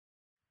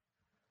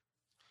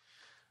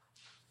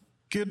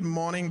Good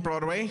morning,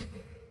 Broadway.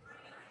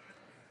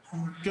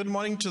 Good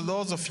morning to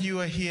those of you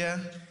who are here,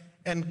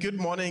 and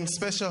good morning.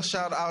 Special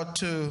shout out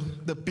to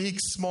the big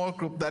small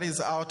group that is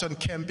out on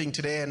camping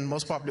today and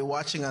most probably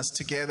watching us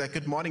together.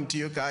 Good morning to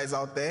you guys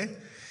out there.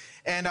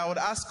 And I would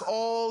ask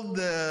all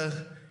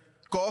the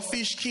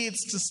Goldfish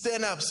kids to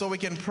stand up so we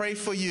can pray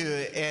for you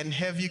and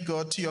have you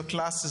go to your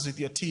classes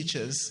with your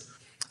teachers.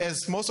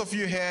 As most of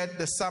you heard,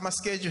 the summer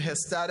schedule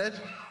has started,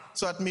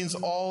 so that means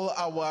all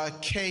our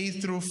K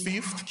through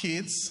 5th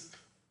kids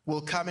will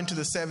come into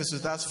the service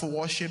with us for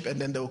worship, and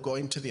then they'll go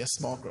into their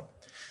small group.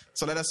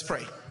 So let us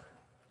pray.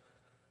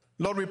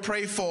 Lord, we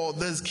pray for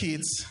these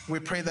kids. We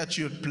pray that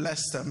you'd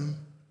bless them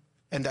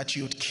and that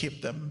you'd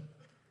keep them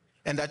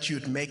and that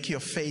you'd make your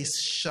face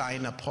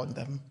shine upon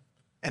them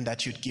and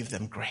that you'd give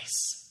them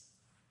grace.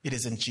 It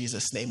is in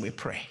Jesus' name we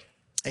pray.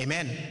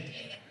 Amen.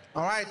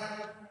 All right,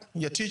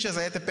 your teachers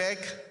are at the back.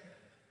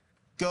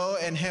 Go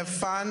and have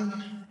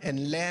fun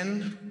and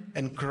learn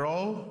and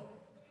grow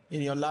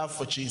in your love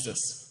for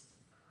Jesus.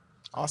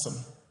 Awesome.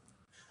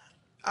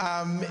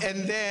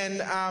 And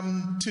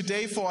then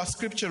today for our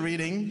scripture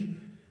reading,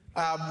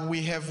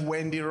 we have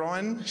Wendy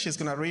Rowan. She's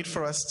going to read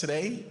for us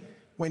today.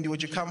 Wendy,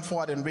 would you come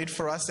forward and read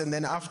for us? And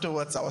then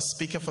afterwards, our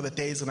speaker for the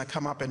day is going to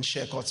come up and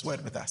share God's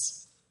word with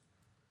us.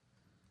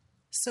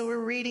 So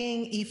we're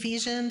reading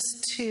Ephesians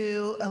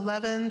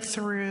 2:11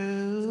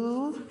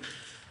 through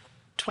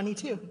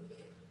 22.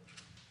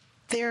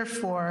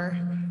 Therefore,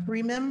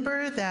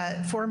 remember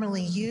that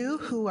formerly you,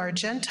 who are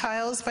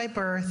Gentiles by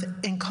birth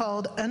and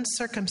called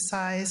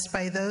uncircumcised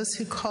by those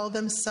who call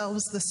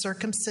themselves the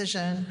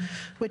circumcision,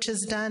 which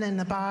is done in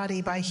the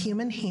body by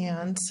human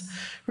hands,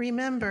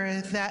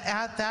 remember that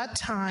at that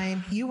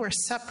time you were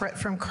separate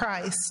from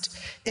Christ,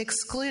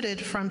 excluded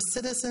from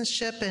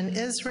citizenship in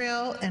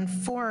Israel and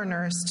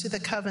foreigners to the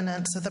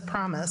covenants of the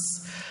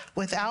promise,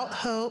 without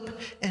hope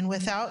and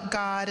without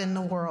God in the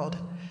world.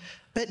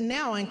 But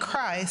now in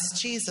Christ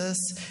Jesus,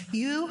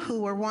 you who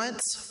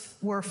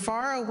were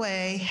far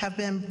away have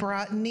been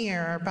brought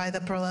near by the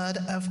blood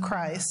of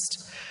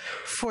Christ.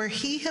 For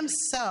he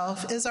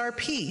himself is our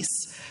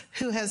peace,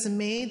 who has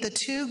made the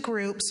two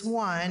groups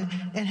one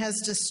and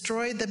has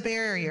destroyed the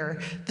barrier,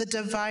 the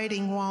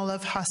dividing wall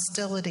of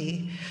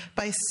hostility,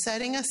 by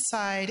setting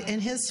aside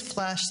in his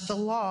flesh the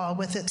law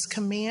with its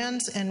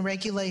commands and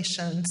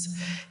regulations.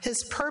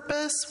 His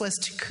purpose was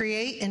to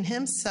create in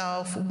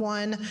himself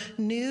one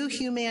new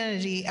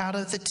humanity out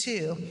of the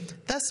two,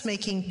 thus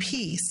making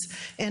peace,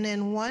 and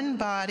in one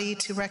body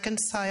to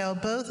reconcile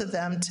both of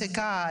them to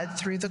God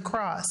through the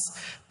cross,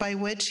 by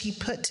which he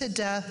put to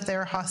death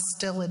their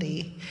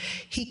hostility.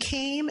 He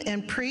came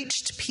and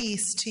preached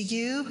peace to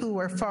you who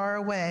were far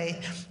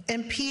away,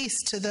 and peace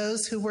to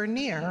those who were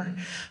near.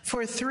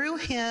 For through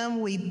him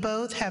we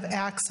both have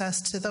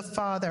access to the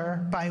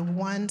Father by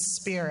one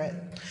Spirit.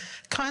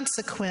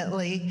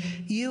 Consequently,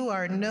 you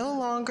are no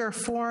longer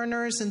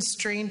foreigners and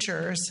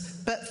strangers,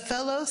 but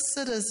fellow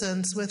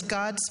citizens with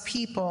God's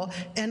people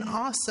and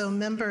also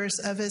members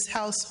of his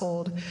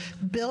household,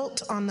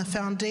 built on the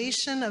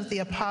foundation of the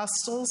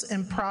apostles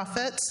and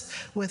prophets,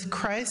 with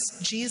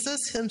Christ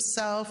Jesus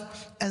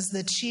himself as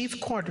the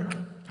chief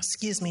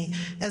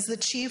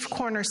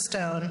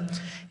cornerstone.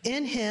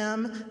 In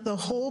him, the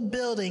whole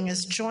building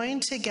is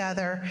joined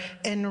together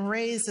and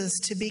raises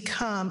to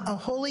become a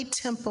holy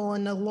temple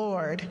in the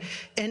Lord.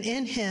 And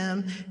in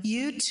him,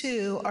 you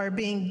too are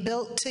being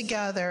built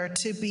together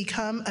to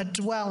become a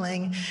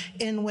dwelling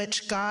in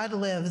which God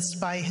lives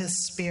by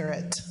his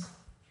Spirit.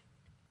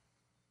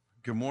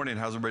 Good morning.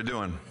 How's everybody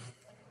doing?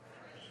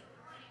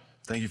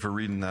 Thank you for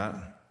reading that.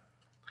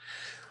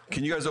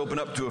 Can you guys open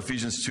up to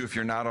Ephesians 2 if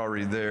you're not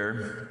already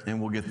there,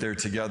 and we'll get there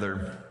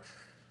together.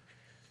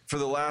 For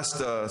the last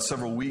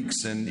several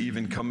weeks and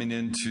even coming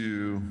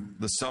into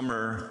the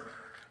summer,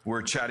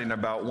 we're chatting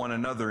about one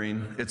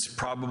anothering. It's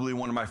probably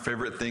one of my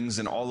favorite things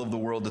in all of the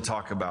world to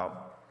talk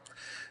about.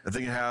 I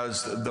think it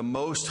has the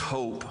most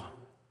hope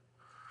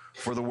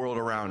for the world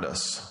around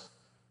us.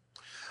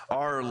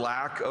 Our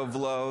lack of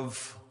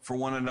love for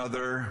one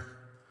another,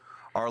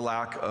 our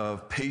lack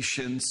of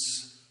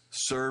patience,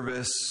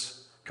 service,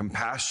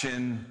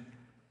 compassion,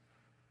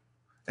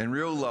 and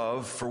real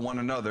love for one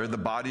another, the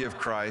body of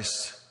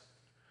Christ,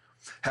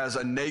 has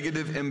a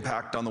negative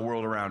impact on the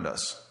world around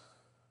us.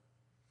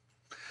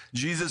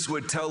 Jesus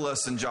would tell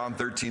us in John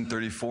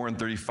 13:34 and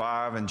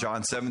 35, and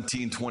John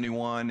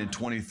 17:21 and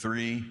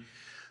 23,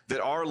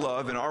 that our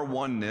love and our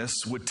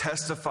oneness would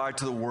testify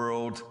to the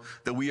world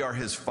that we are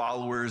his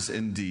followers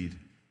indeed.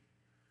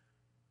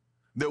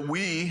 That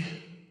we,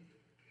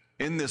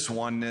 in this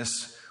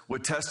oneness,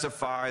 would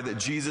testify that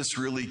Jesus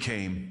really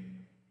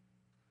came.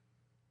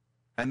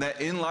 And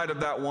that in light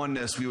of that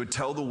oneness, we would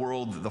tell the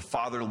world that the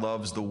Father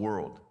loves the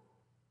world.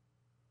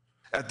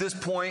 At this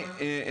point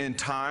in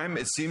time,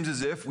 it seems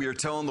as if we are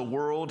telling the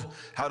world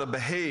how to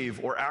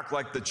behave or act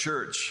like the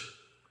church,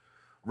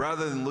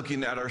 rather than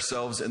looking at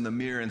ourselves in the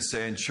mirror and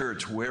saying,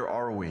 church, where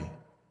are we?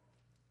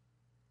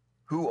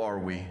 Who are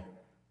we?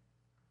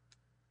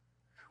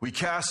 We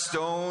cast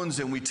stones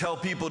and we tell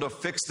people to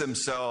fix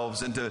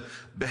themselves and to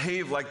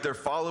behave like they're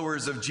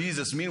followers of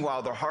Jesus.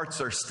 Meanwhile, their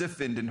hearts are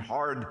stiffened and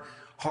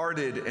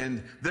hard-hearted,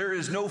 and there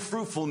is no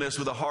fruitfulness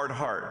with a hard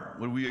heart.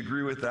 Would we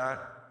agree with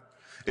that?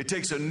 It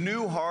takes a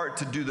new heart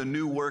to do the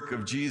new work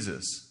of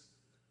Jesus.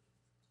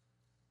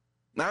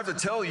 Now, I have to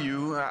tell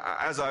you,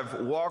 as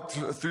I've walked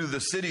through the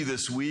city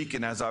this week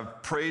and as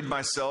I've prayed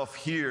myself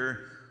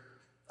here,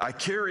 I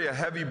carry a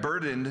heavy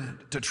burden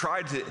to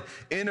try to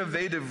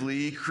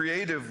innovatively,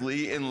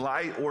 creatively, in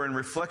light or in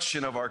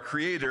reflection of our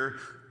Creator,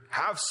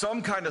 have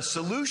some kind of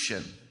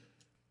solution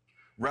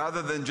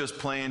rather than just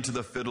playing to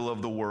the fiddle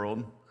of the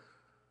world,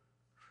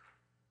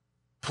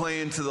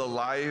 playing to the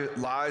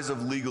lies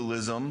of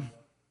legalism,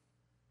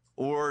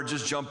 or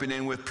just jumping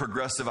in with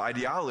progressive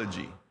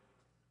ideology.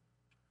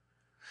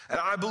 And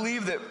I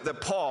believe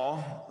that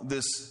Paul,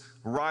 this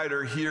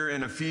writer here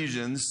in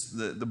Ephesians,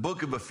 the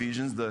book of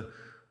Ephesians,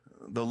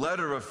 the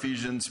letter of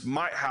Ephesians,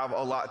 might have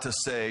a lot to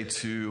say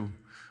to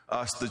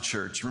us, the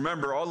church.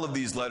 Remember, all of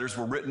these letters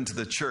were written to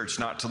the church,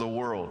 not to the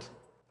world.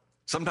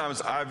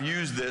 Sometimes I've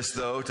used this,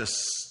 though, to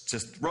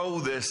throw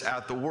this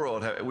at the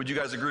world. Would you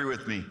guys agree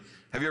with me?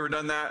 Have you ever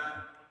done that?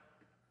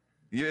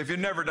 If you've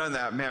never done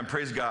that, man,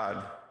 praise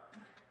God.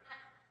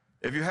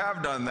 If you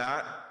have done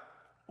that,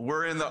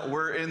 we're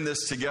in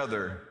this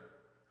together.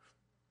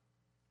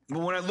 But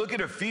when I look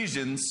at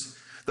Ephesians,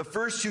 the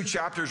first two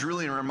chapters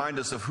really remind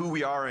us of who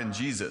we are in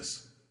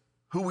Jesus.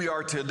 Who we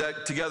are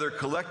together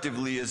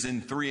collectively is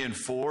in 3 and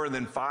 4, and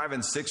then 5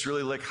 and 6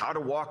 really like how to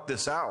walk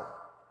this out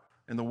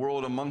in the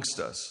world amongst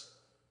us.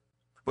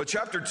 But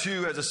chapter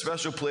 2 has a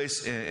special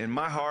place in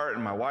my heart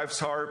and my wife's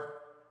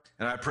heart,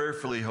 and I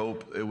prayerfully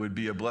hope it would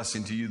be a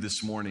blessing to you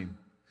this morning.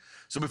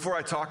 So before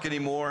I talk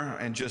anymore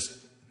and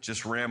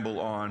just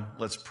ramble on,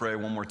 let's pray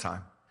one more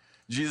time.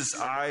 Jesus,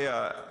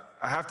 I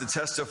have to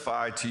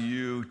testify to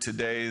you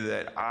today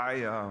that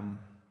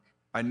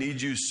I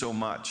need you so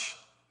much.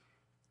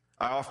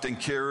 I often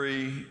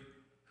carry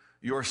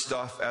your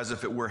stuff as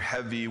if it were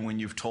heavy when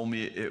you've told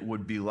me it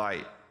would be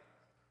light.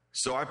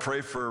 So I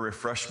pray for a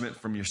refreshment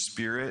from your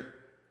Spirit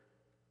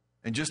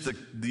and just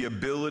the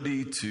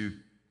ability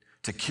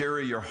to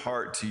carry your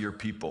heart to your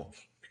people.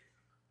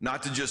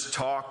 Not to just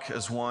talk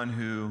as one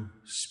who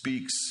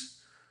speaks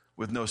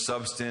with no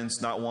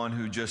substance, not one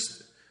who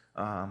just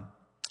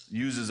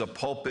uses a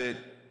pulpit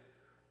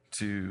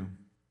to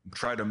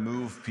try to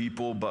move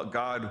people, but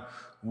God,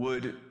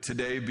 would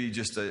today be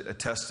just a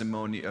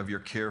testimony of your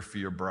care for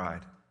your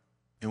bride.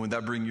 And would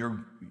that bring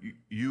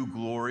you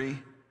glory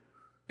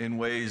in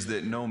ways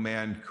that no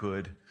man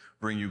could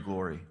bring you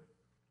glory?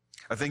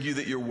 I thank you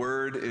that your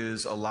word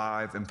is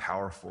alive and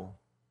powerful.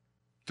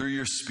 Through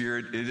your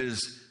Spirit, it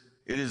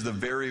is the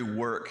very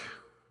work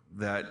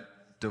that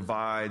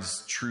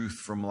divides truth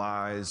from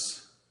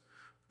lies,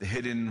 the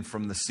hidden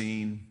from the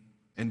seen,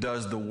 and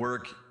does the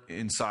work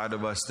inside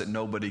of us that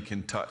nobody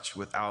can touch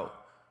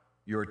without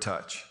your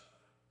touch.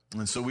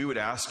 And so we would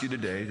ask you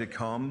today to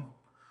come,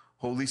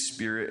 Holy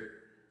Spirit,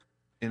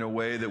 in a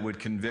way that would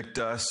convict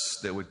us,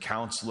 that would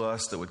counsel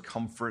us, that would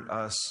comfort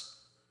us.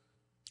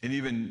 And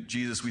even,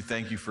 Jesus, we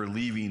thank you for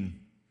leaving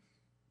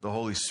the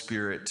Holy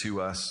Spirit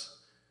to us,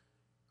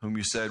 whom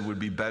you said would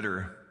be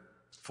better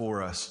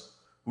for us.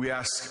 We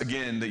ask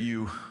again that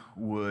you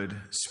would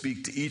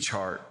speak to each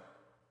heart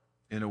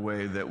in a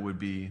way that would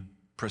be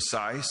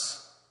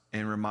precise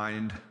and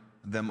remind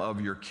them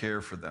of your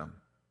care for them.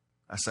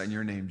 I say in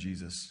your name,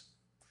 Jesus.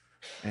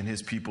 And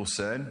his people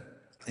said,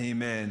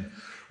 amen.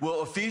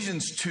 Well,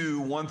 Ephesians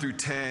 2, 1 through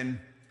 10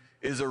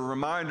 is a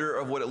reminder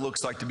of what it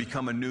looks like to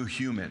become a new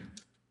human.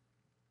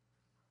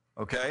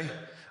 Okay?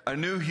 A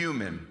new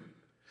human.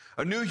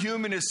 A new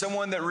human is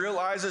someone that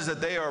realizes that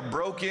they are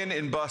broken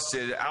and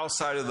busted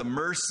outside of the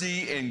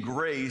mercy and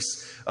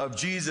grace of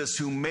Jesus,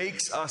 who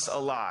makes us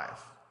alive.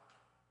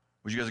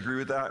 Would you guys agree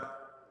with that?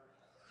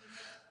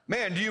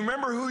 Man, do you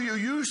remember who you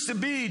used to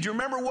be? Do you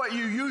remember what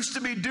you used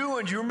to be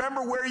doing? Do you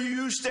remember where you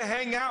used to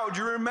hang out?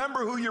 Do you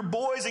remember who your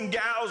boys and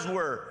gals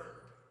were?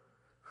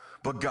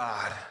 But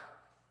God,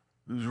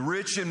 who's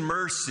rich in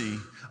mercy,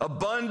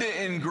 abundant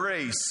in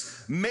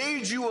grace,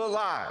 made you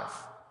alive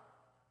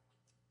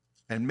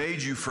and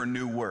made you for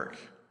new work.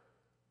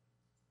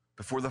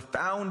 Before the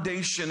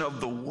foundation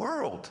of the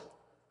world.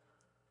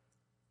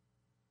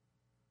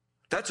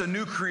 That's a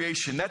new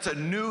creation. That's a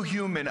new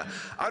human.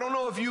 I don't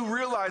know if you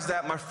realize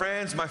that, my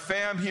friends, my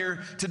fam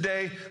here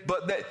today,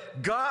 but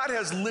that God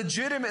has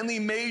legitimately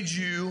made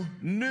you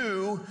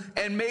new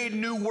and made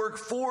new work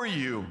for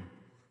you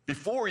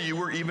before you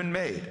were even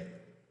made.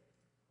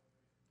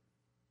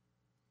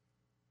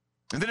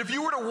 And then if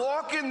you were to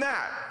walk in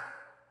that,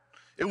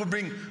 it would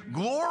bring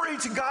glory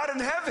to God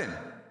in heaven.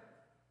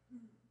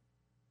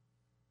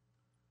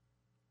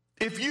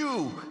 If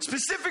you,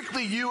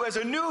 specifically you as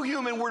a new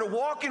human, were to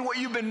walk in what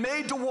you've been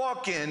made to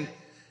walk in,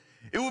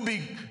 it would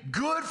be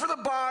good for the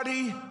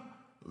body,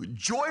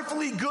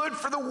 joyfully good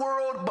for the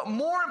world, but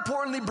more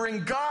importantly,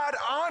 bring God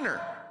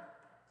honor.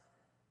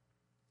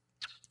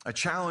 I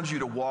challenge you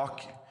to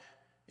walk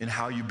in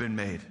how you've been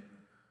made.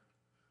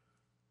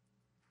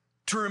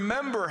 to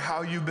remember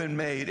how you've been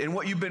made and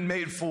what you've been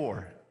made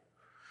for.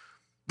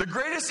 The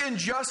greatest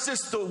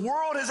injustice the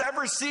world has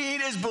ever seen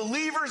is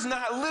believers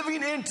not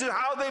living into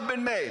how they've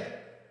been made.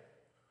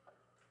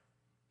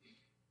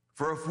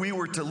 For if we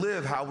were to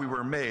live how we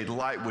were made,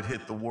 light would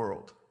hit the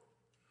world.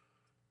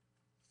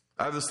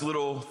 I have this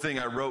little thing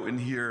I wrote in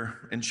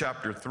here in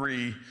chapter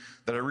 3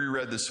 that I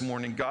reread this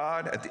morning.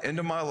 God, at the end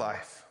of my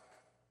life,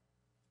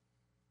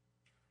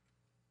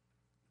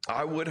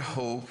 I would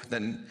hope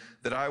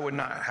that I would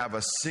not have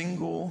a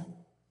single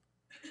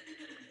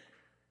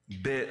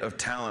bit of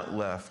talent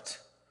left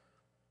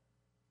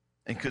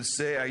and could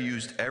say I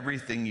used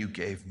everything you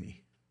gave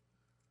me.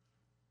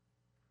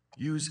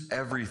 Use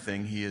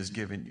everything he has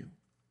given you.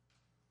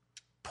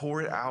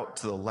 Pour it out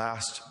to the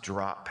last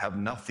drop. Have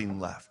nothing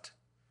left.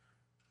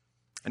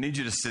 I need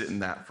you to sit in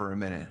that for a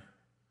minute.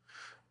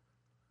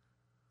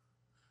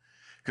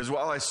 Because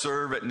while I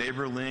serve at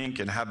NeighborLink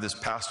and have this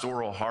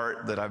pastoral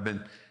heart that I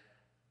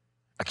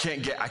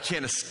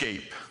can't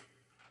escape.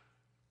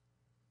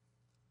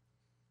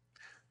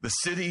 The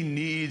city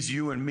needs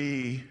you and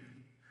me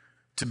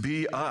to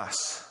be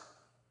us.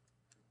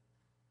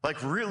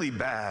 Like really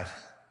bad.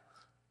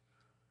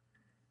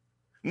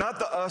 Not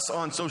the us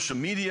on social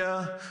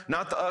media,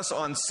 not the us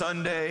on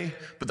Sunday,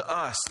 but the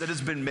us that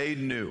has been made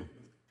new.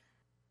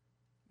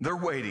 They're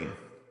waiting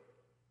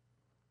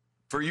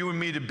for you and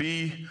me to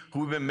be who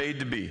we've been made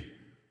to be.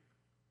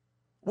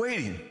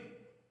 Waiting.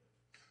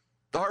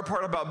 The hard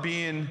part about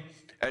being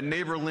at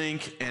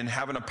NeighborLink and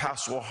having a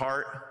pastoral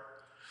heart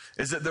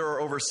is that there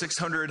are over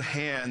 600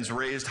 hands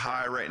raised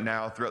high right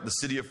now throughout the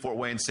city of Fort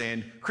Wayne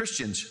saying,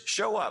 Christians,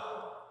 show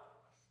up.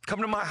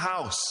 Come to my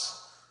house.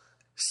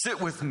 Sit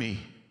with me.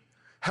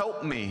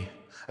 Help me.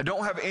 I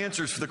don't have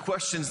answers for the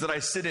questions that I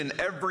sit in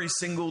every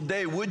single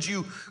day. Would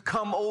you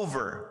come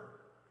over?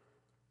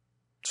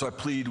 So I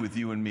plead with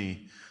you and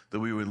me that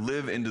we would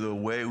live into the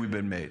way we've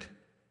been made,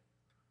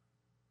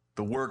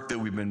 the work that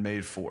we've been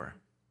made for.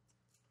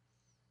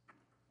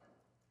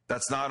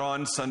 That's not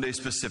on Sunday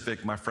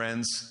specific, my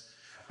friends.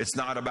 It's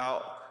not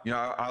about,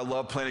 I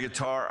love playing a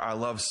guitar. I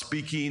love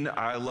speaking.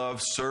 I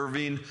love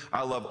serving.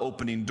 I love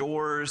opening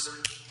doors.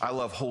 I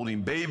love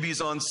holding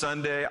babies on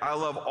Sunday. I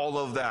love all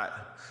of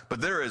that.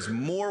 But there is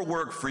more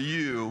work for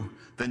you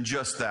than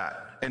just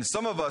that. And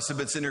some of us have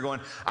been sitting here going,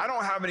 I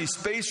don't have any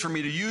space for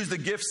me to use the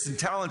gifts and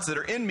talents that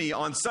are in me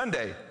on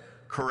Sunday.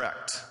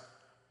 Correct.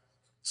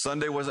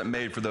 Sunday wasn't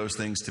made for those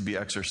things to be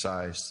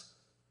exercised.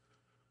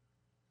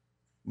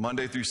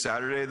 Monday through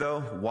Saturday, though,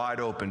 wide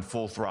open,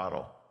 full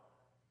throttle.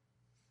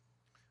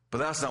 But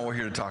that's not what we're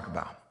here to talk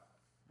about.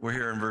 We're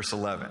here in verse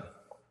 11.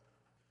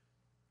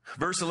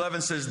 Verse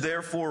 11 says,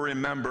 therefore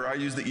remember, I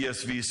use the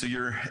ESV, so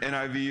your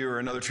NIV or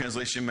another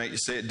translation might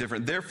say it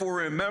different. Therefore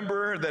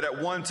remember that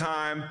at one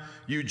time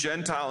you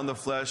Gentile in the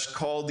flesh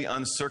called the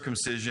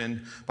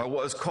uncircumcision by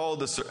what is called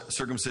the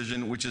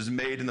circumcision, which is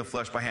made in the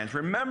flesh by hands.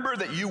 Remember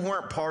that you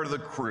weren't part of the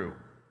crew,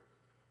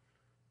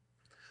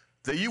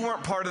 that you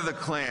weren't part of the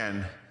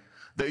clan,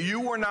 that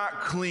you were not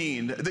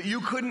clean, that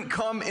you couldn't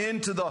come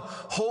into the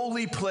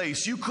holy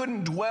place. You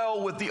couldn't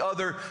dwell with the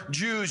other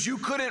Jews. You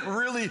couldn't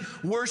really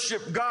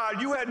worship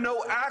God. You had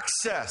no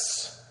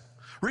access.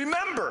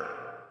 Remember.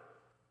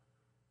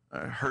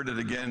 I heard it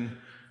again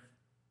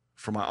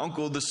from my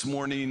uncle this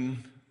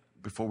morning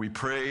before we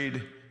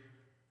prayed.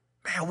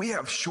 Man, we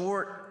have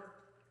short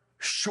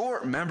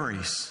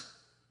memories.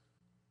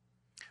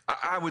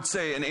 I would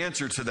say an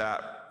answer to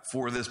that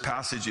for this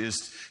passage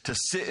is to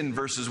sit in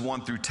verses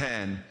 1 through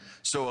 10,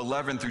 so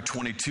 11 through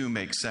 22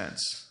 makes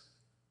sense.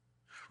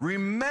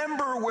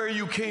 Remember where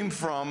you came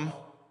from,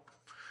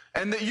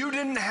 and that you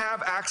didn't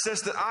have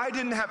access, that I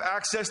didn't have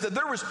access, that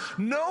there was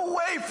no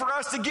way for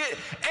us to get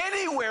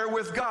anywhere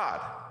with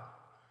God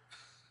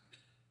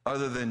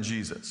other than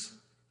Jesus.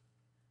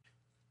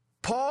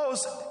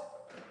 Paul's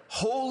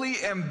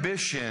holy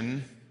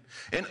ambition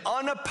and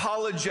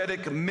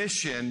unapologetic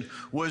mission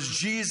was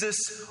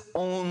Jesus,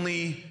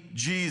 only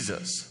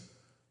Jesus.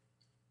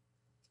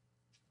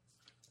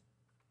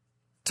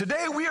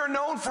 Today we are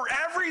known for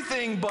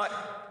everything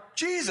but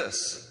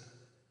Jesus.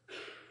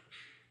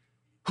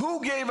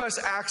 Who gave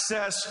us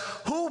access?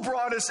 Who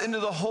brought us into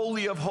the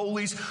Holy of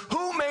Holies?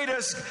 Who made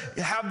us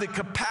have the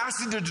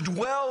capacity to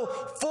dwell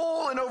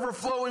full and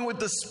overflowing with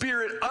the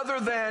Spirit other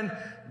than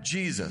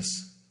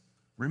Jesus?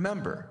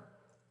 Remember.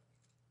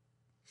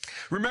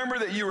 Remember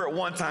that you were at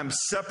one time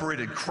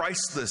separated,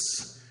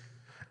 Christless,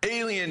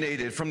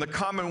 alienated from the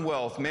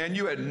commonwealth. Man,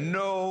 you had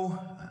no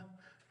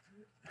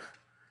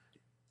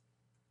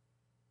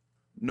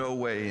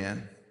way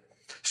in.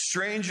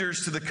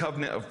 Strangers to the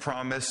covenant of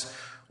promise.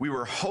 We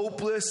were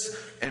hopeless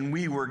and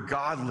we were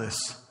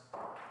godless.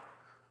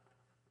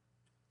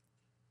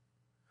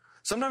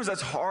 Sometimes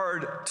that's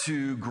hard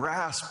to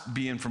grasp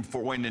being from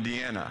Fort Wayne,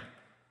 Indiana.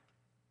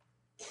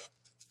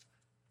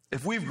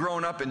 If we've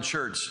grown up in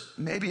church,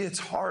 maybe it's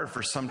hard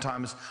for us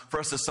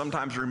to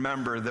sometimes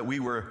remember that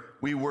we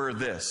were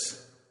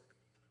this.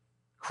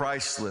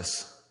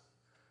 Christless,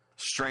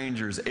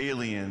 strangers,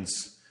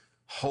 aliens,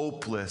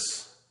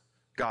 hopeless,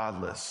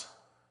 godless.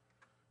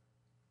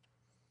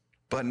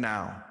 But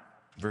now,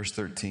 verse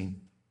 13,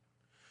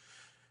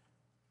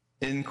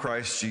 in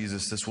Christ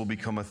Jesus, this will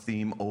become a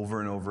theme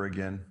over and over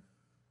again.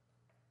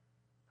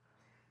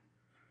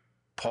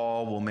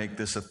 Paul will make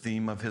this a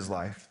theme of his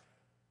life.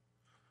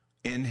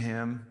 In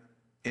him,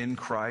 in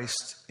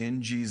Christ,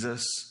 in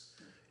Jesus,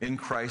 in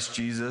Christ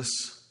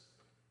Jesus,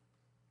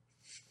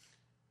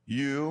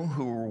 you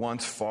who were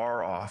once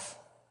far off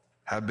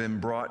have been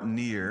brought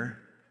near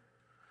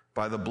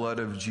by the blood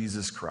of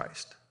Jesus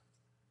Christ.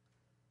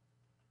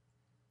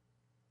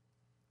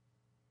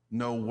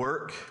 No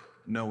work,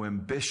 no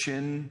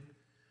ambition,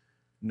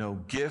 no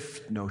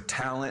gift, no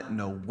talent,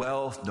 no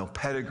wealth, no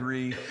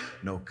pedigree,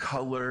 no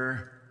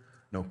color,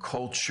 no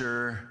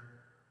culture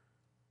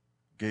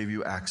gave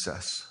you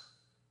access.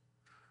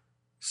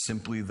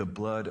 Simply the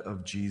blood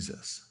of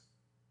Jesus.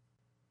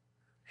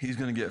 He's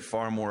going to get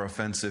far more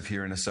offensive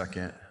here in a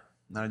second.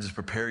 Now just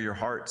prepare your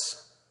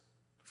hearts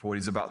for what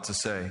he's about to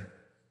say.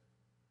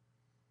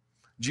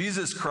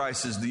 Jesus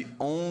Christ is the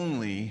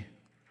only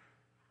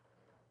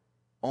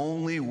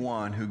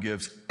one who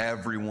gives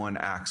everyone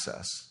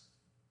access.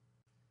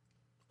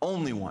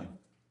 Only one.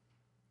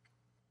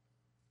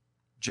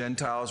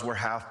 Gentiles were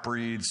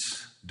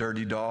half-breeds,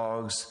 dirty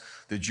dogs.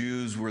 The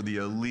Jews were the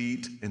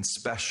elite and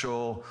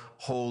special,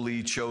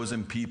 holy,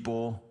 chosen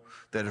people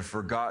that had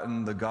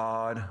forgotten the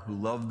God who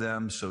loved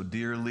them so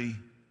dearly.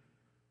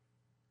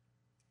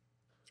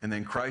 And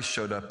then Christ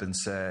showed up and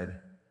said,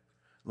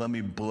 let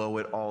me blow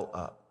it all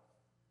up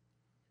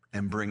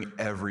and bring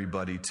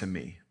everybody to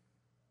me.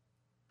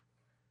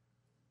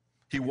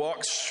 He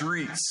walked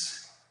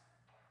streets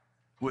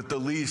with the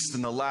least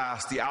and the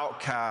last, the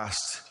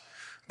outcast,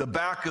 the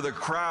back of the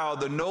crowd,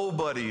 the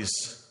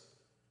nobodies,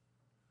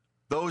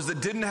 those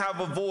that didn't have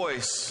a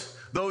voice,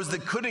 those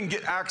that couldn't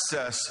get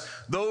access,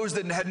 those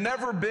that had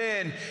never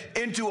been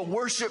into a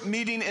worship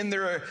meeting in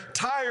their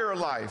entire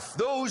life,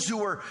 those who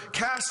were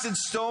casted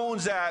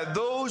stones at,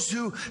 those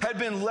who had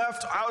been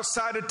left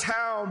outside of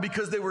town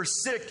because they were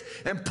sick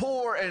and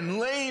poor and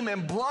lame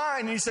and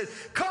blind. And he said,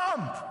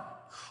 come,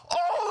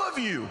 all of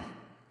you,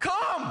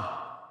 come.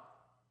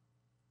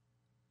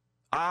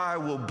 I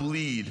will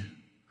bleed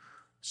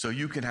so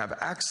you can have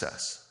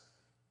access.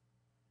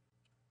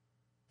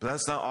 But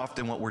that's not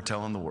often what we're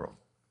telling the world.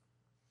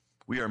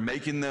 We are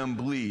making them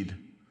bleed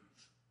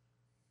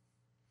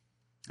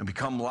and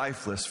become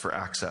lifeless for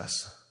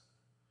access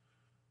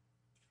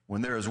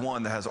when there is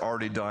one that has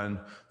already done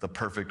the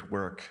perfect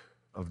work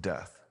of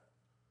death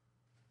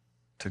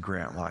to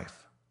grant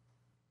life.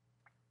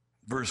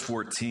 Verse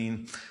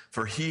 14,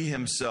 for he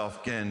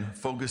himself, again,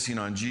 focusing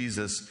on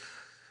Jesus,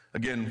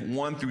 again,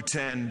 1 through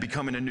 10,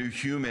 becoming a new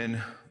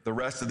human. The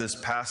rest of this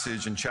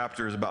passage and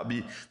chapter is about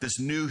this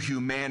new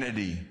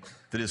humanity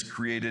that is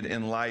created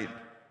in light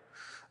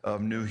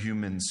of new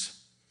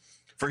humans.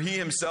 For he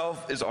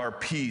himself is our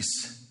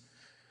peace,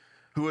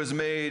 who has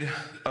made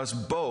us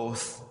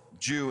both,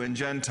 Jew and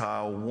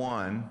Gentile,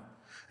 one,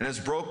 and has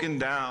broken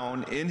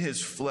down in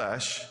his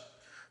flesh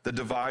the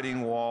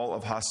dividing wall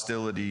of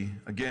hostility.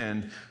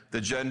 Again,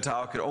 the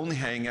Gentile could only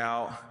hang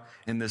out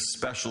in this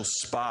special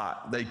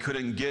spot. They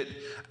couldn't get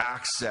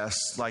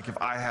access like if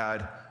I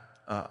had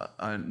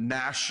a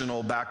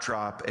national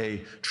backdrop,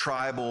 a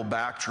tribal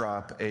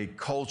backdrop, a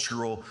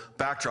cultural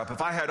backdrop.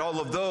 If I had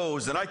all of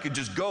those, then I could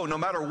just go no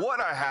matter what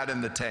I had in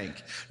the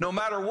tank. No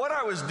matter what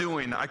I was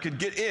doing, I could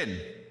get in.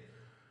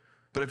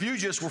 But if you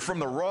just were from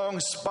the wrong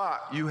spot,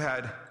 you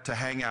had to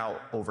hang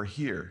out over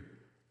here.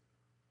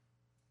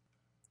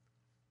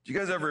 Do you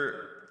guys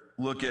ever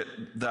look at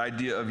the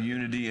idea of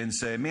unity and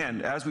say,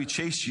 man, as we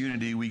chase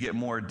unity, we get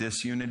more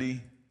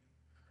disunity?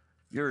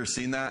 You ever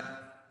seen that?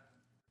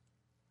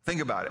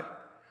 Think about it.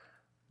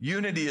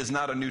 Unity is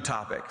not a new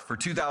topic. For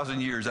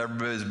 2,000 years,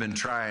 everybody's been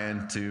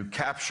trying to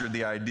capture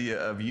the idea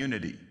of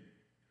unity.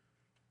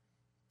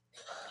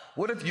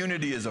 What if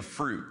unity is a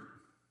fruit,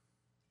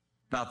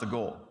 not the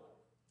goal?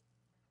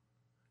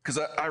 Because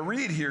I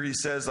read here, he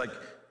says, like,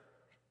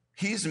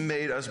 he's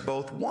made us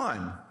both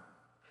one.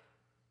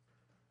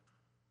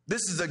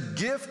 This is a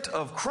gift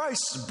of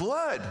Christ's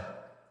blood.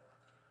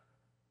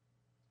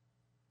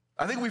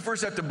 I think we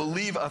first have to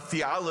believe a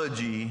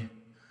theology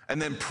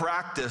and then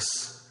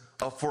practice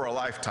for a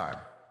lifetime.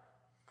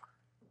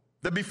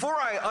 That before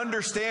I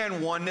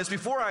understand oneness,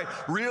 before I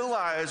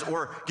realize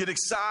or get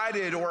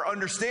excited or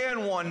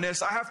understand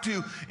oneness, I have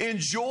to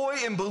enjoy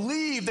and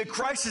believe that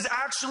Christ has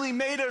actually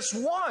made us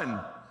one.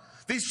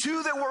 These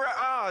two that were at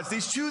odds,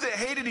 these two that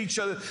hated each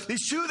other,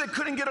 these two that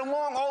couldn't get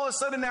along, all of a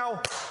sudden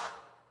now,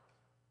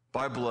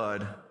 by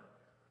blood,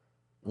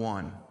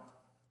 one.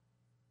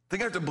 I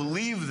think I have to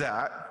believe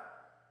that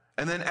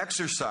and then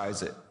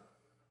exercise it.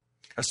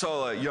 I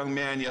saw a young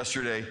man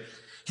yesterday.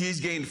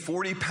 He's gained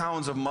 40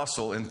 pounds of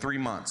muscle in 3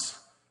 months.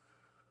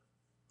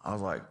 I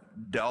was like,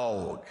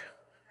 dog.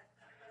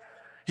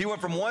 He went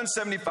from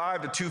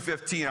 175 to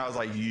 215. I was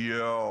like,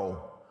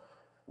 yo,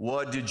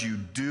 what did you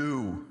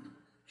do?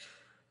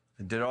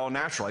 I did it all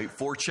natural. I ate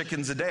 4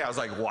 chickens a day. I was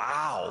like,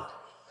 wow.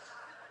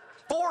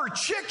 4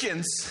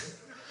 chickens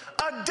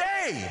a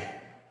day.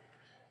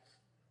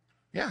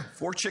 Yeah,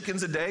 4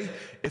 chickens a day.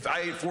 If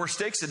I ate 4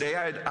 steaks a day,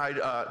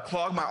 I'd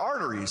clog my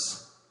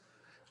arteries.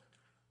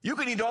 You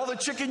can eat all the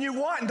chicken you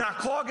want and not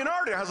clog an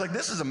artery. I was like,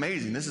 this is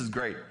amazing. This is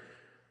great.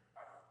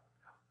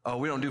 Oh,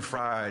 we don't do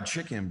fried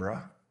chicken, bro.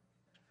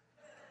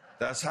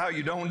 That's how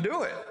you don't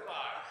do it.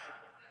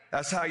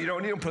 That's how you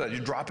don't even put it.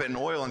 You drop it in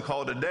oil and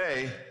call it a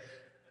day.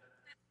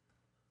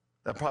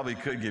 That probably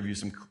could give you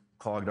some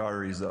clogged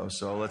arteries, though.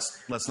 So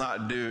let's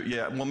not do.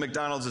 Yeah, well,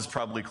 McDonald's is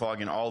probably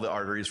clogging all the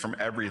arteries from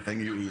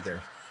everything you eat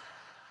there.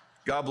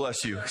 God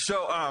bless you.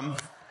 So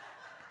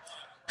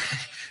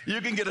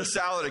you can get a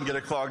salad and get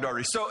a clogged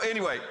artery. So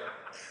anyway,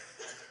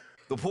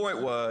 the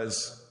point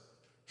was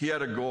he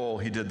had a goal.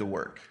 He did the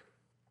work.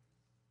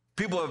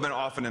 People have been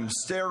offering him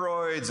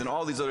steroids and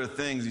all these other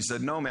things. He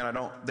said, no,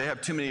 man, they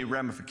have too many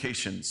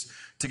ramifications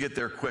to get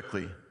there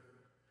quickly.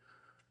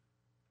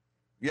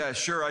 Yeah,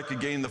 sure, I could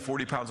gain the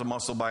 40 pounds of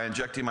muscle by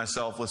injecting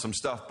myself with some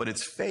stuff, but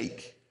it's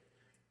fake.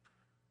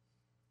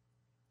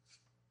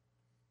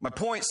 My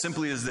point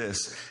simply is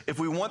this. If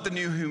we want the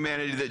new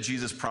humanity that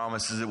Jesus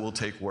promises, it will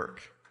take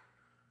work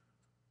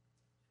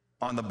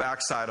on the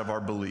backside of our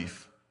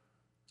belief.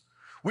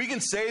 We can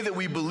say that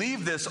we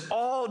believe this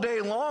all day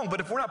long, but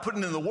if we're not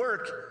putting in the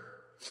work,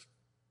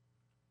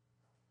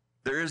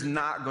 there is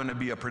not going to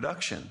be a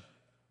production.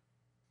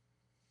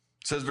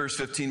 It says, verse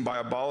 15, by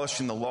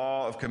abolishing the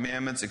law of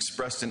commandments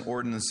expressed in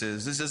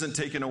ordinances. This isn't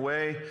taken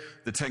away.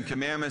 The 10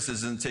 Commandments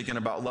isn't taken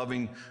about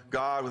loving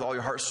God with all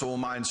your heart, soul,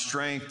 mind,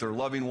 strength, or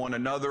loving one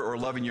another, or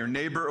loving your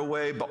neighbor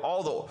away. But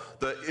all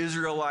the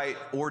Israelite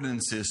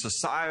ordinances,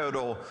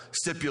 societal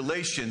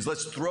stipulations,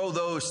 let's throw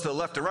those to the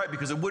left and right,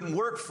 because it wouldn't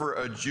work for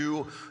a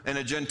Jew and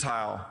a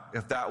Gentile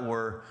if that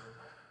were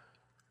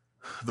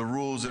the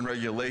rules and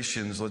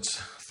regulations. Let's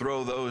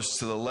throw those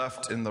to the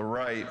left and the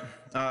right.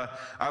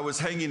 I was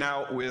hanging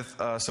out with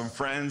some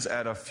friends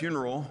at a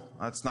funeral.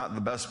 That's not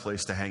the best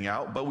place to hang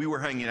out, but we were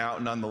hanging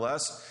out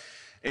nonetheless.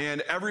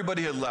 And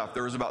everybody had left.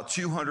 There was about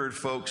 200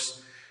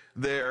 folks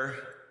there.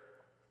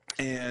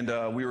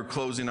 And we were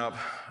closing up,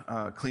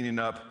 cleaning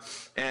up.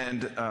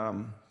 And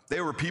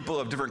they were people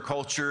of different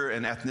culture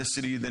and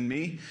ethnicity than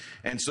me.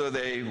 And so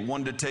they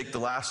wanted to take the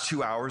last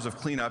 2 hours of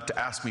cleanup to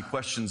ask me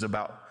questions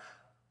about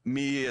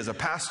me as a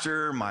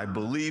pastor, my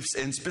beliefs,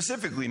 and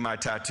specifically my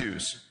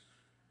tattoos.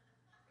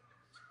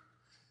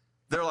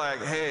 They're like,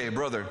 hey,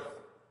 brother,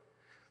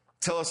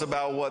 tell us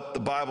about what the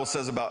Bible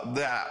says about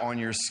that on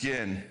your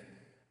skin.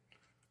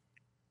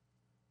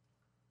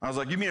 I was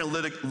like, you mean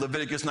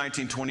Leviticus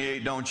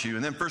 19:28, don't you?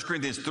 And then 1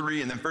 Corinthians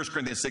 3, and then 1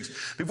 Corinthians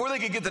 6. Before they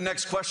could get the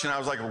next question, I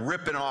was like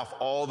ripping off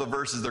all the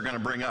verses they're going to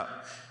bring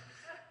up.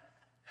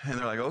 And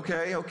they're like,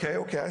 okay,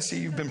 I see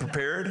you've been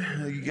prepared.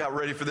 You got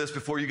ready for this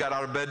before you got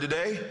out of bed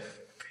today.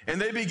 And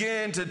they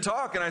began to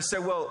talk, and I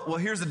said, well,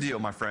 here's the deal,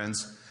 my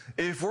friends.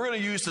 If we're going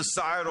to use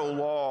societal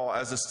law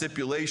as a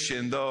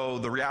stipulation, though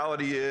the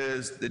reality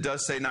is it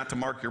does say not to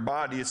mark your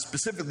body, it's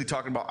specifically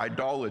talking about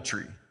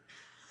idolatry.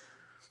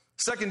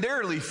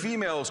 Secondarily,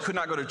 females could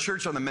not go to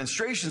church on the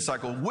menstruation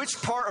cycle.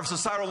 Which part of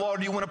societal law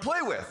do you want to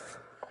play with?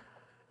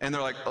 And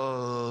they're like,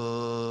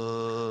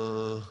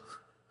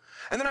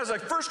 And then I was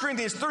like, 1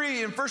 Corinthians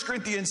 3 and 1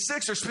 Corinthians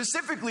 6 are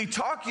specifically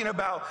talking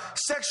about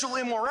sexual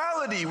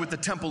immorality with the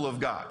temple of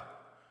God.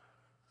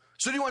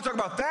 So do you want to talk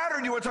about that, or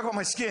do you want to talk about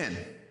my skin?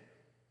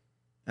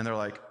 And they're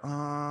like,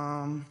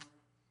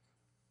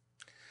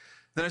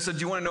 Then I said,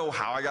 do you want to know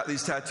how I got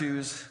these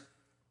tattoos?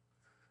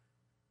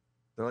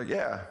 They're like,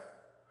 yeah.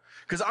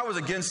 Because I was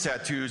against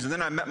tattoos, and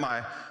then I met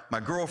my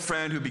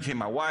girlfriend who became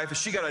my wife, and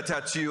she got a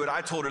tattoo, and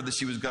I told her that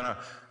she was going to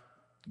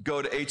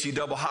go to HE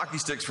double hockey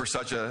sticks for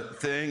such a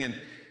thing, and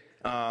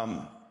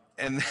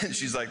then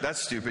she's like,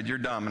 that's stupid, you're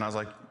dumb. And I was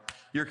like,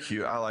 you're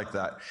cute, I like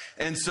that.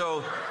 And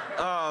so,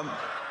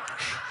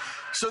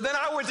 so then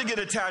I went to get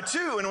a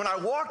tattoo, and when I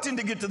walked in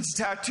to get this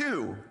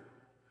tattoo,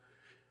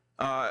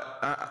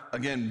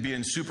 again,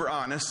 being super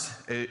honest,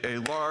 a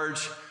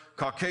large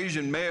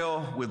Caucasian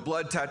male with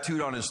blood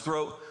tattooed on his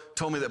throat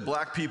told me that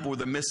black people were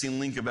the missing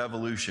link of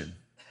evolution.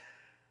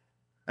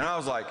 And I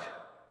was like,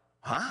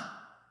 huh?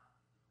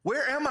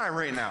 Where am I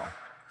right now?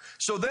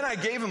 So then I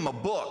gave him a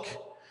book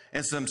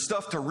and some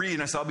stuff to read,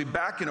 and I said, I'll be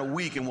back in a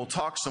week and we'll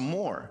talk some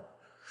more.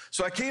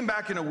 So I came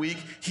back in a week.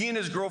 He and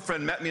his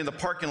girlfriend met me in the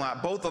parking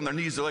lot, both on their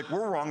knees. They're like,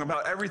 we're wrong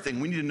about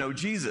everything. We need to know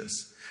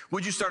Jesus.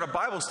 Would you start a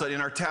Bible study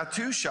in our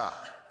tattoo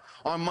shop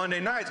on Monday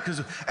nights?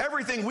 Because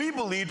everything we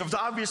believed was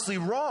obviously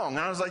wrong.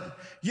 And I was like,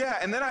 yeah.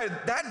 And then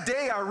that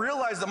day I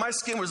realized that my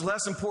skin was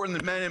less important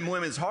than men and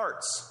women's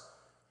hearts.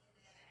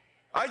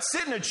 I'd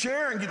sit in a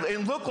chair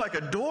and look like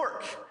a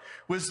dork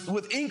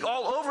with ink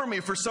all over me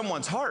for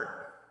someone's heart.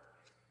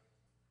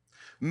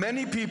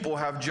 Many people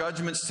have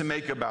judgments to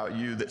make about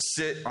you that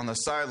sit on the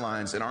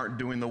sidelines and aren't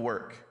doing the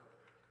work.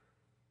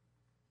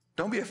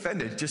 Don't be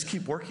offended. Just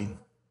keep working.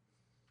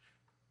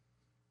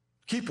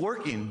 Keep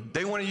working.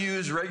 They want to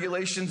use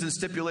regulations and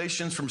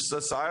stipulations from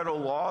societal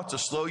law to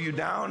slow you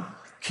down.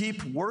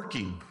 Keep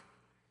working.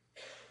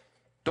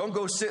 Don't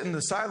go sit in the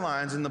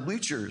sidelines in the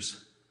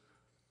bleachers.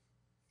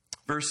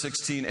 Verse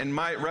 16, and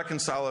might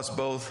reconcile us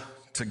both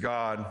to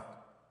God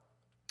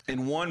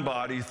in one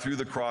body through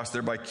the cross,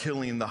 thereby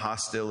killing the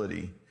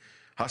hostility.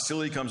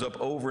 Hostility comes up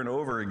over and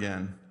over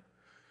again.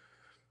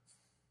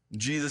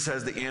 Jesus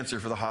has the answer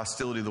for the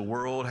hostility the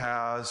world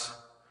has,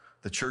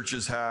 the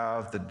churches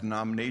have, the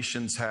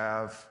denominations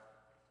have.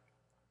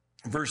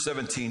 Verse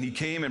 17, he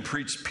came and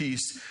preached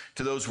peace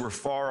to those who were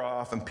far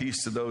off and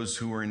peace to those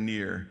who were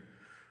near.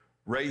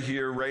 Right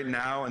here, right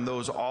now, and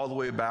those all the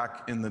way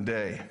back in the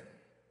day.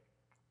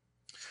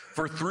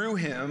 For through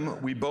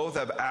him, we both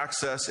have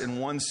access in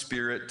one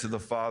spirit to the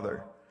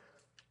Father.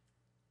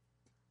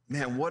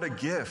 Man, what a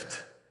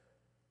gift.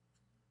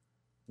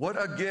 What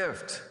a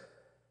gift.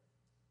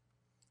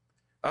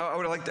 I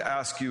would like to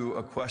ask you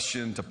a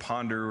question to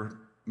ponder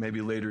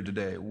maybe later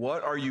today.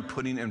 What are you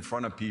putting in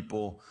front of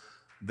people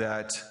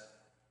that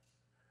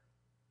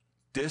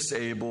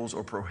disables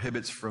or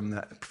prohibits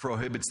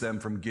them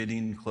from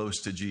getting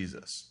close to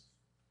Jesus?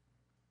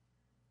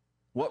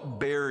 What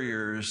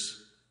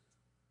barriers,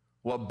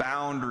 what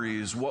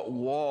boundaries, what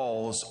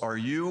walls are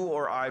you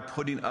or I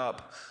putting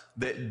up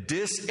that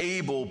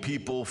disable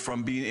people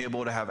from being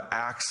able to have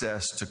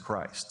access to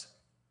Christ?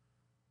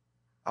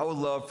 I would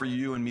love for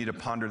you and me to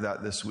ponder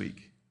that this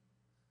week.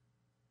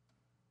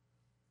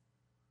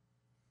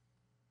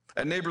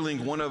 At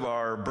NeighborLink, one of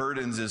our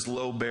burdens is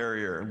low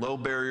barrier. Low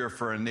barrier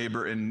for a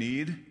neighbor in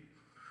need.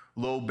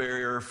 Low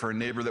barrier for a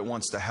neighbor that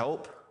wants to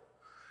help.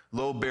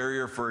 Low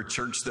barrier for a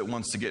church that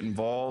wants to get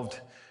involved.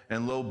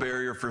 And low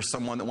barrier for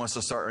someone that wants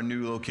to start a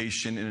new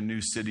location in a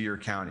new city or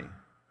county.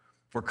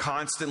 We're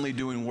constantly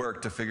doing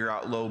work to figure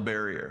out low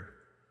barrier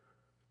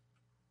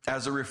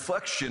as a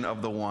reflection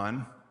of the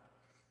one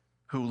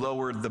who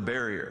lowered the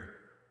barrier.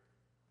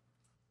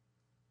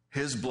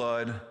 His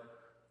blood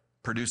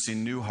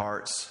producing new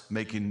hearts,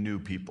 making new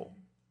people.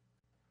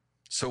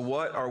 So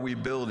what are we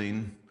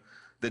building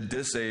that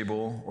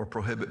disable or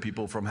prohibit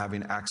people from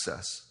having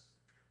access?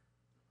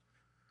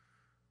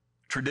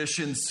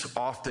 Traditions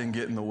often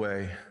get in the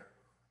way.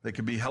 They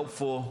can be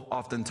helpful,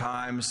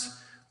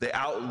 oftentimes they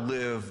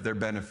outlive their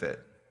benefit.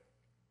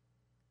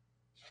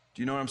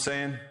 Do you know what I'm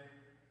saying?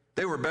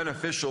 They were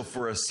beneficial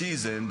for a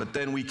season, but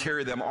then we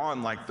carry them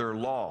on like they're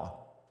law.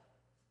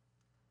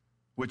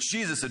 Which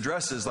Jesus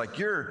addresses like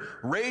you're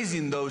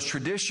raising those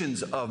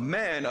traditions of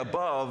men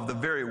above the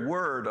very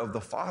word of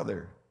the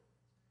Father.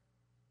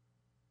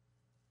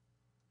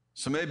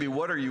 So maybe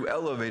what are you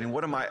elevating?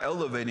 What am I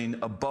elevating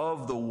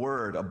above the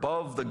word,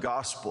 above the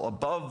gospel,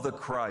 above the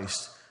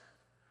Christ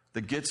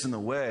that gets in the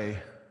way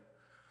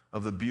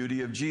of the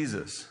beauty of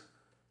Jesus?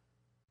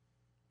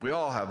 We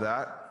all have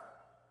that.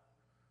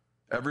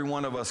 Every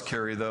one of us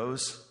carry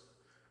those,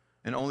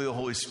 and only the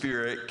Holy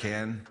Spirit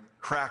can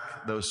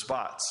crack those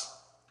spots.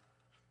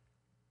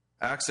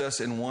 Access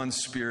in one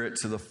spirit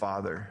to the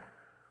Father.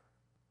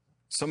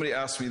 Somebody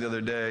asked me the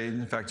other day,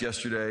 in fact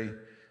yesterday,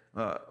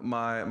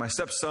 my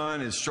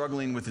stepson is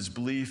struggling with his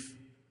belief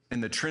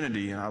in the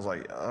Trinity. And I was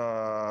like,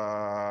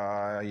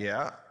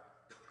 yeah.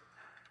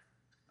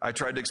 I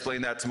tried to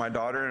explain that to my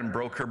daughter and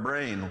broke her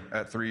brain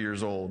at 3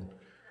 years old.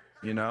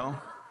 You know?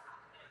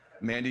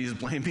 Mandy's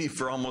blamed me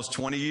for almost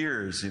 20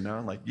 years, you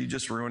know? Like, you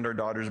just ruined our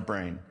daughter's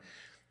brain.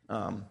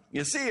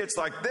 You see, it's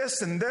like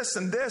this and this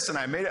and this. And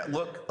I made it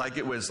look like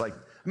it was like,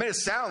 I made it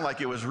sound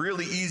like it was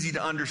really easy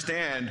to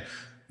understand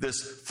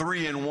this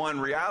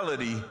 3-in-1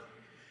 reality.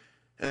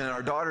 And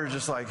our daughter's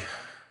just like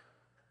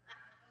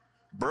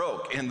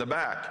broke in the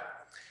back.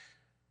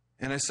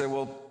 And I said,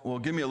 well,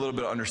 give me a little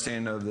bit of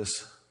understanding of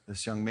this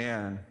young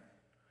man.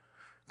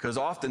 Because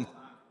often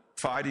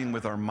fighting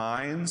with our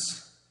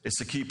minds is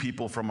to keep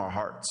people from our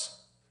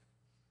hearts.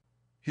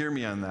 Hear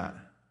me on that.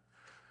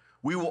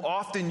 We will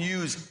often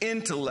use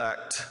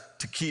intellect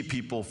to keep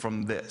people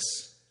from this.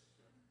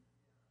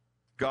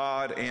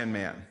 God and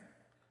man.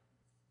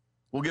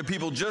 We'll give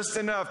people just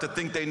enough to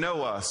think they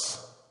know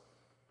us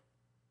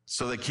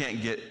so they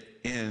can't get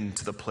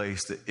into the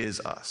place that is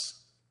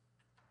us.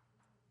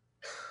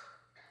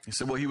 He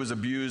said, well, he was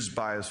abused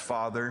by his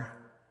father,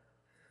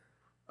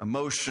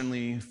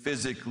 emotionally,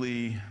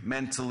 physically,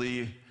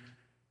 mentally.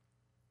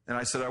 And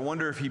I said, I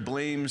wonder if he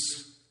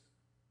blames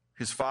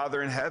his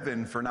Father in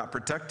heaven for not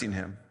protecting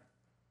him.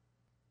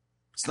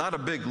 It's not a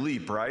big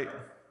leap, right?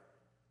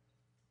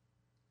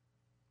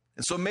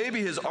 And so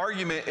maybe his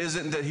argument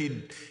isn't that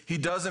he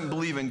doesn't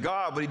believe in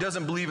God, but he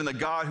doesn't believe in the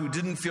God who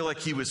didn't feel like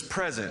he was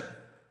present,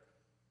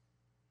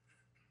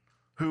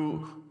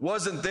 who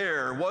wasn't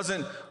there,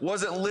 wasn't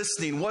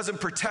listening, wasn't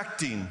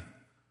protecting.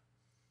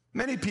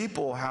 Many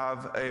people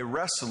have a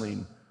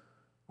wrestling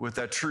with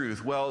that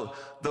truth. Well,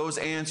 those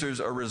answers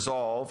are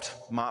resolved,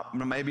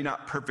 maybe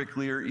not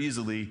perfectly or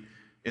easily,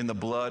 in the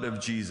blood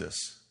of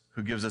Jesus,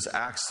 who gives us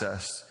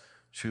access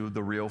to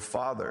the real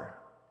Father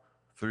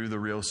through the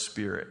real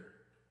Spirit.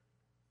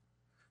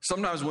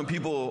 Sometimes when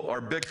people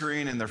are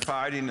bickering and they're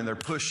fighting and they're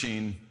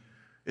pushing,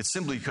 it's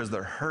simply because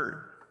they're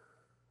hurt.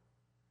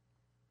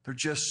 They're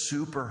just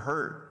super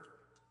hurt.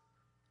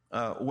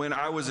 When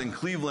I was in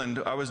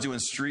Cleveland, I was doing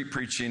street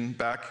preaching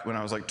back when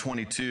I was like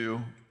 22.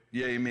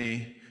 Yay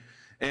me.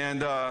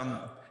 And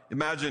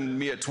imagine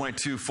me at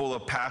 22, full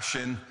of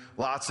passion,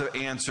 lots of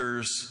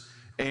answers.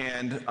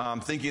 and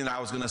thinking that I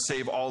was going to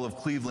save all of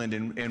Cleveland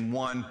in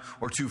one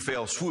or two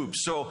fail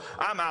swoops. So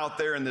I'm out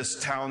there in this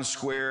town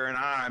square, and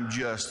I'm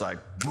just like,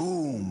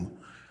 boom,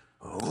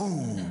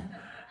 boom.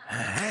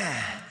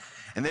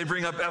 And they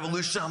bring up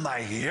evolution. I'm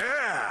like,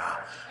 yeah,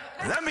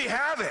 let me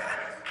have it.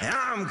 And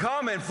I'm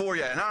coming for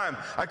you. And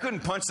I couldn't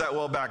punch that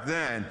well back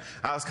then.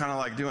 I was kind of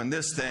like doing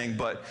this thing,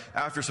 but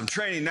after some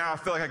training now, I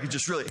feel like I could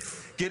just really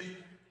get.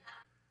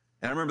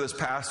 And I remember this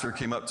pastor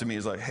came up to me.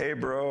 He's like, hey,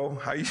 bro,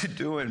 how you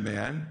doing,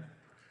 man?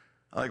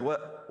 I'm like,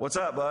 what's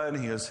up, bud?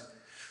 And he goes,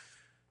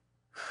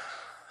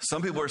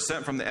 some people are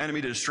sent from the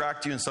enemy to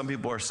distract you, and some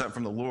people are sent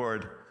from the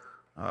Lord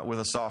with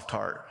a soft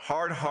heart.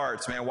 Hard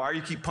hearts, man. Why do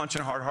you keep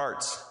punching hard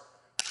hearts?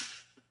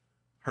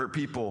 Hurt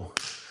people.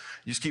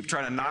 You just keep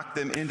trying to knock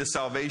them into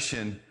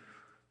salvation.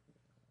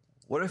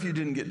 What if you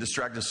didn't get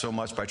distracted so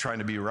much by trying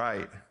to be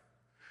right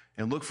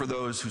and look for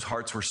those whose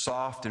hearts were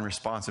soft and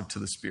responsive to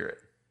the Spirit?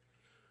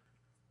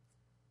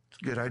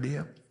 It's a good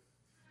idea.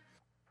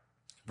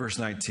 Verse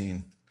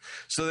 19.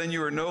 So then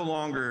you are no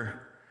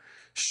longer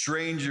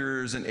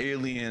strangers and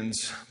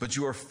aliens, but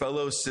you are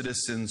fellow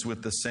citizens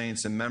with the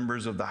saints and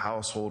members of the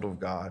household of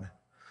God.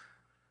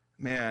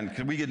 Man,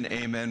 could we get an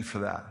amen for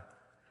that?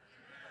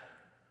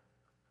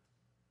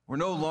 We're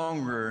no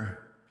longer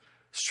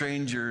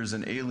strangers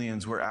and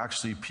aliens. We're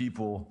actually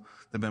people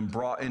that have been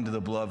brought into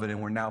the beloved,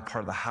 and we're now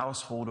part of the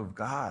household of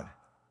God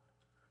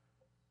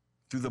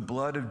through the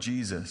blood of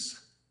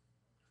Jesus.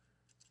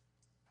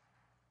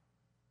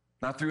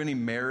 Not through any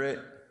merit,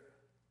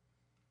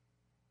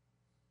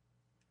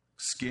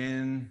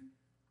 skin,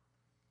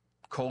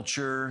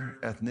 culture,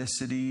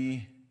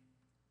 ethnicity,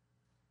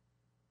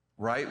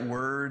 right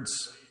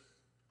words,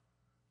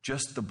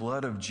 just the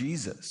blood of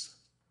Jesus.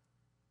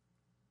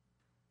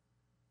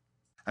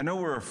 I know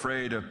we're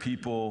afraid of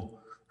people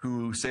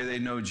who say they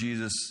know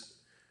Jesus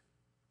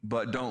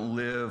but don't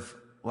live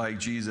like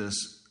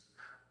Jesus.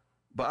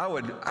 But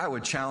I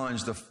would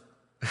challenge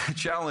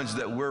challenge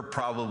that we're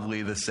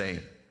probably the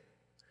same.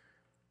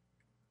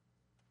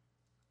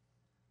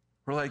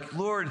 We're like,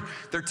 Lord,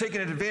 they're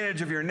taking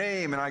advantage of your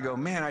name. And I go,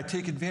 man, I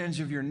take advantage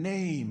of your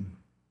name.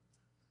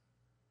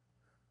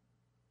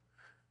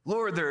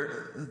 Lord,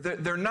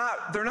 they're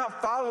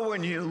not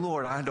following you.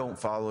 Lord, I don't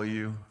follow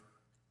you.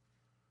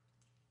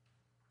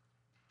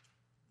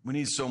 We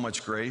need so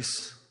much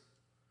grace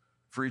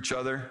for each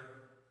other.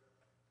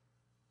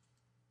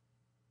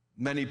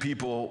 Many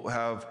people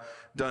have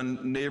done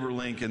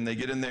NeighborLink, and they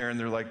get in there and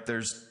they're like,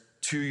 there's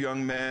two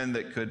young men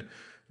that could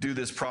do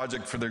this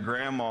project for their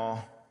grandma,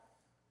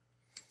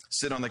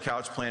 sit on the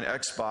couch playing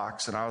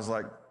Xbox. And I was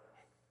like,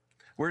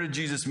 where did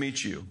Jesus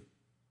meet you?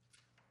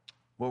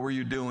 What were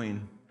you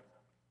doing?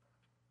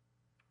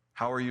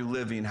 How are you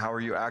living? How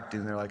are you acting?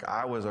 And they're like,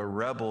 I was a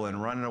rebel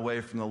and running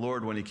away from the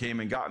Lord when he came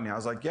and got me. I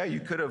was like, yeah, you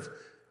could have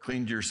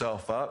cleaned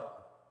yourself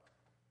up,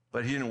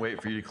 but he didn't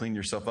wait for you to clean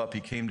yourself up. He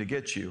came to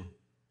get you.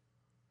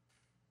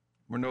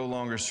 We're no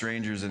longer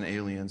strangers and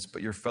aliens,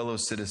 but you're fellow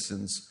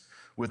citizens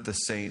with the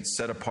saints,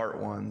 set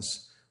apart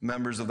ones,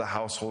 members of the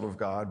household of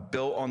God,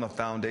 built on the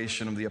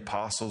foundation of the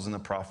apostles and the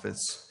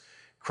prophets,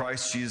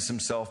 Christ Jesus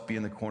himself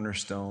being the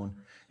cornerstone,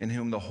 in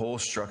whom the whole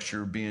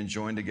structure, being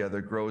joined together,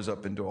 grows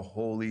up into a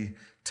holy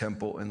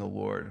temple in the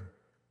Lord.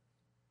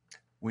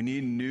 We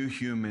need new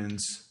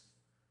humans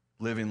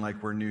living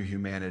like we're new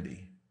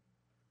humanity.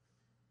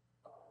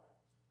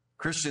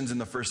 Christians in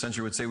the first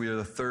century would say we are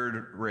the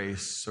third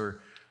race,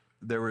 or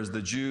there was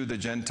the Jew, the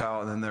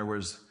Gentile, and then there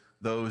was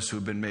those who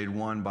have been made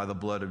one by the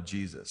blood of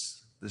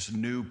Jesus, this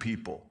new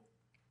people.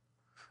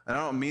 And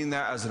I don't mean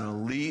that as an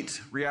elite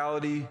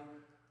reality,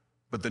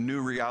 but the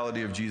new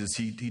reality of Jesus.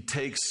 He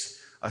takes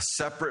a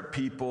separate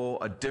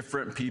people, a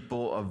different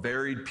people, a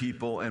varied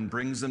people, and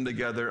brings them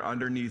together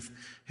underneath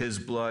his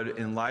blood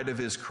in light of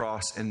his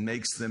cross and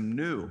makes them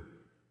new.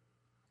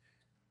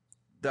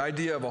 The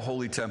idea of a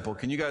holy temple.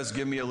 Can you guys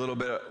give me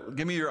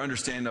your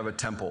understanding of a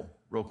temple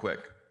real quick?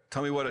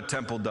 Tell me what a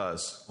temple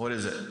does. What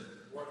is it?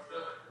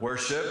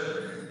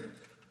 Worship.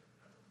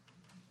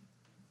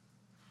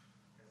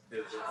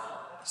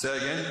 Say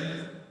it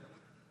again.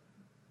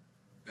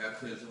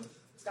 Baptism.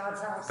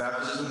 God's house.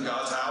 Baptism,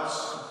 God's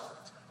house.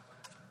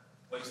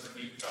 Place to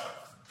meet God.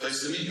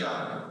 Place to meet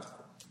God.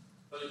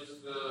 Place to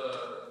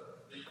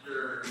meet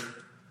your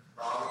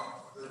problem.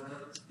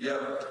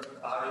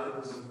 Yep.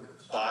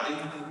 Body.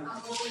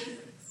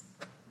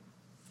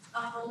 A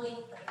holy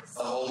place.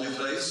 A holy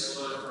place.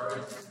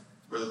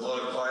 Where the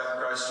blood of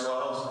Christ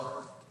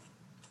dwells.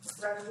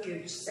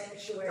 Refuge,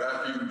 sanctuary.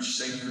 Refuge,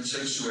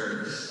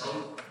 sanctuary.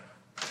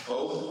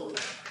 Hope.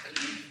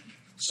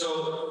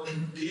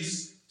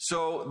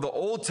 So the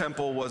old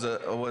temple was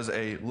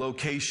a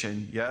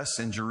location, yes,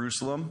 in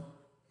Jerusalem.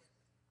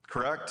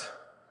 Correct?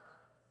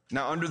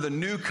 Now under the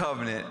new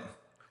covenant,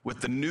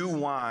 with the new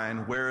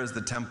wine, where is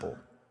the temple?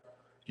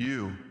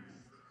 You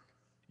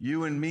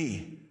and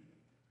me.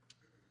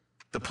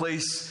 The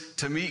place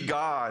to meet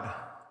God,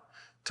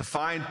 to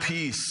find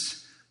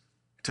peace,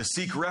 to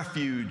seek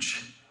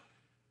refuge.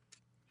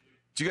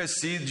 Do you guys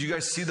see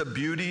the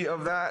beauty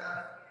of that?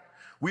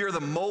 We are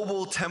the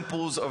mobile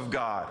temples of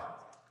God.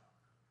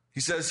 He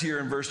says here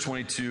in verse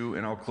 22,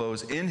 and I'll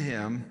close, in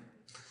him,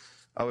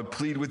 I would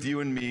plead with you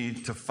and me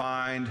to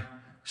find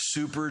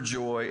super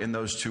joy in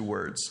those two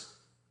words.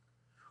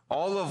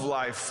 All of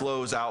life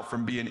flows out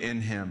from being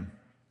in him.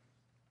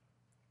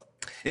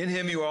 In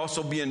him, you are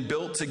also being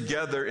built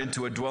together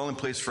into a dwelling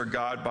place for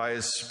God by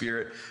his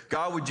Spirit.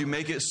 God, would you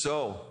make it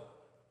so?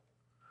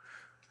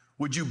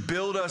 Would you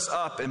build us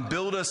up and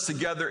build us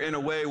together in a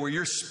way where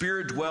your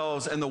Spirit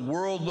dwells and the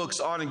world looks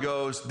on and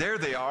goes, there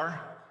they are.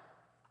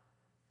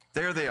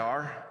 There they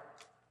are.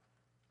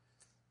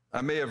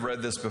 I may have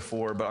read this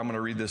before, but I'm going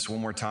to read this one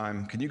more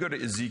time. Can you go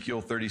to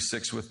Ezekiel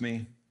 36 with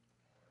me?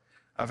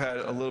 I've had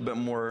a little bit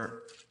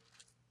more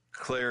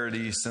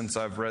clarity since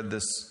I've read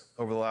this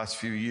over the last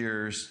few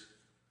years.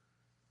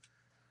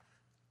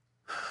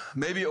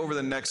 Maybe over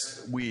the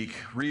next week,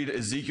 read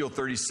Ezekiel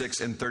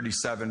 36 and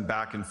 37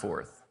 back and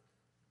forth.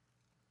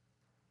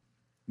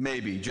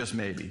 Maybe, just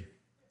maybe.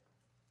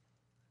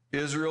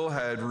 Israel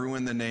had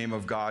ruined the name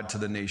of God to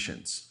the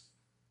nations.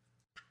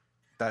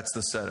 That's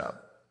the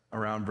setup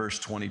around verse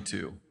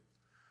 22.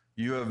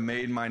 You have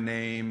made my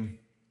name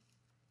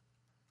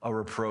a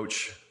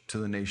reproach to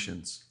the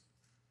nations.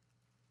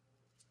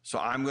 So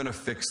I'm going to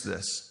fix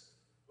this.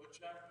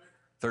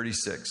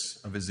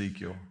 36 of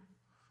Ezekiel.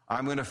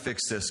 I'm going to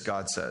fix this,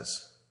 God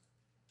says.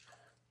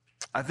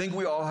 I think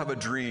we all have a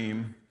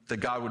dream that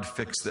God would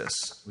fix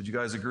this. Would you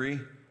guys agree?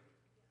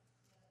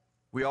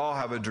 We all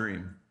have a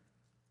dream.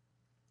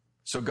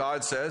 So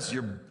God says,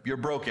 you're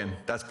broken.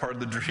 That's part of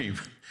the dream.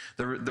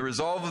 The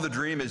resolve of the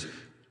dream is,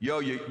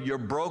 you're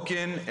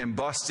broken and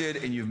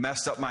busted and you've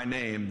messed up my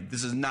name.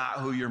 This is not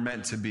who you're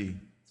meant to be.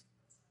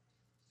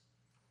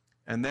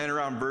 And then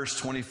around verse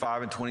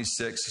 25 and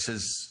 26, he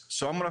says,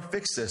 so I'm going to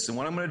fix this. And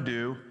what I'm going to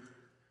do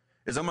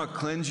is I'm going to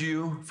cleanse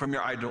you from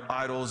your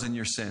idols and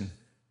your sin.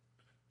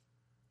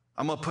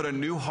 I'm going to put a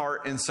new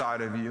heart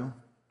inside of you.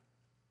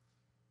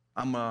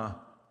 I'm going to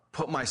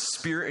put my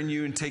Spirit in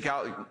you and take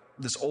out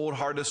this old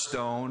heart of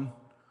stone.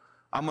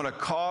 I'm going to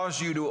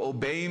cause you to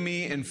obey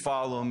me and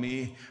follow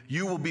me.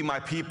 You will be my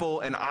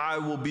people and I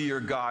will be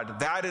your God.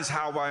 That is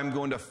how I am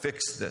going to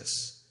fix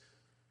this.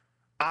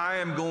 I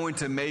am going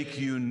to make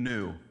you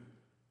new.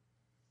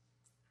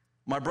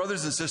 My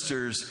brothers and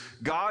sisters,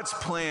 God's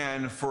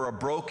plan for a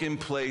broken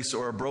place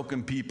or a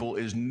broken people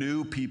is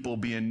new people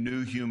being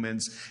new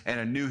humans and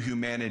a new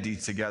humanity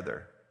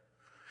together.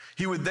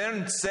 He would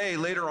then say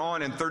later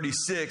on in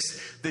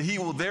 36 that he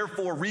will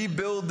therefore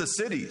rebuild the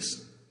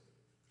cities.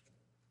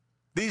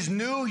 These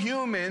new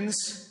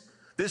humans,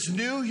 this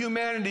new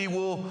humanity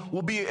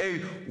will be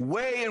a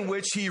way in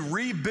which he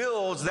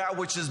rebuilds that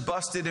which is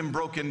busted and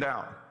broken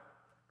down.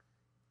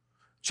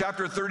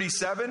 Chapter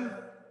 37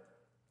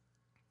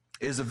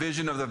 is a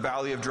vision of the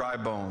valley of dry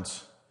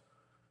bones.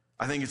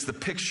 I think it's the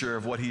picture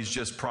of what he's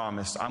just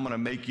promised. I'm going to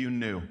make you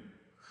new.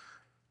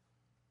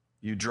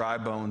 You dry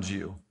bones,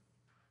 you.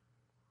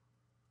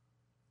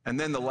 And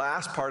then the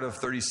last part of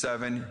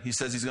 37, he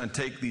says he's going to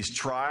take these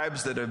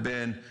tribes that have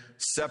been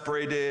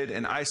separated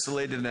and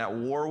isolated and at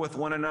war with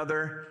one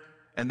another,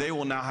 and they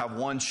will now have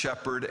one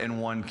shepherd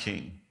and one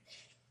king.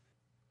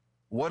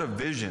 What a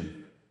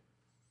vision.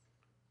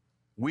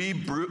 We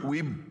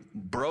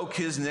broke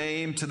his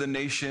name to the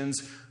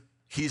nations.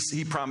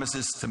 He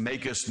promises to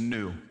make us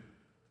new.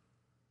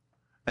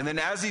 And then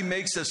as he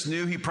makes us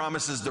new, he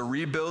promises to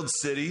rebuild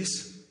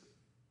cities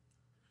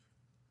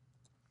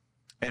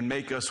and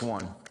make us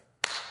one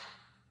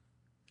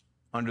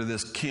under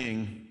this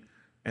king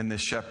and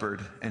this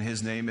shepherd. And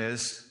his name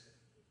is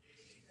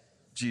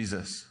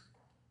Jesus.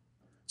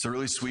 It's a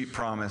really sweet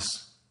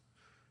promise.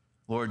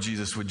 Lord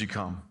Jesus, would you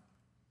come?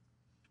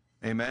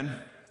 Amen?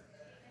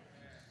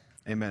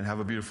 Amen. Have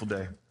a beautiful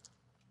day.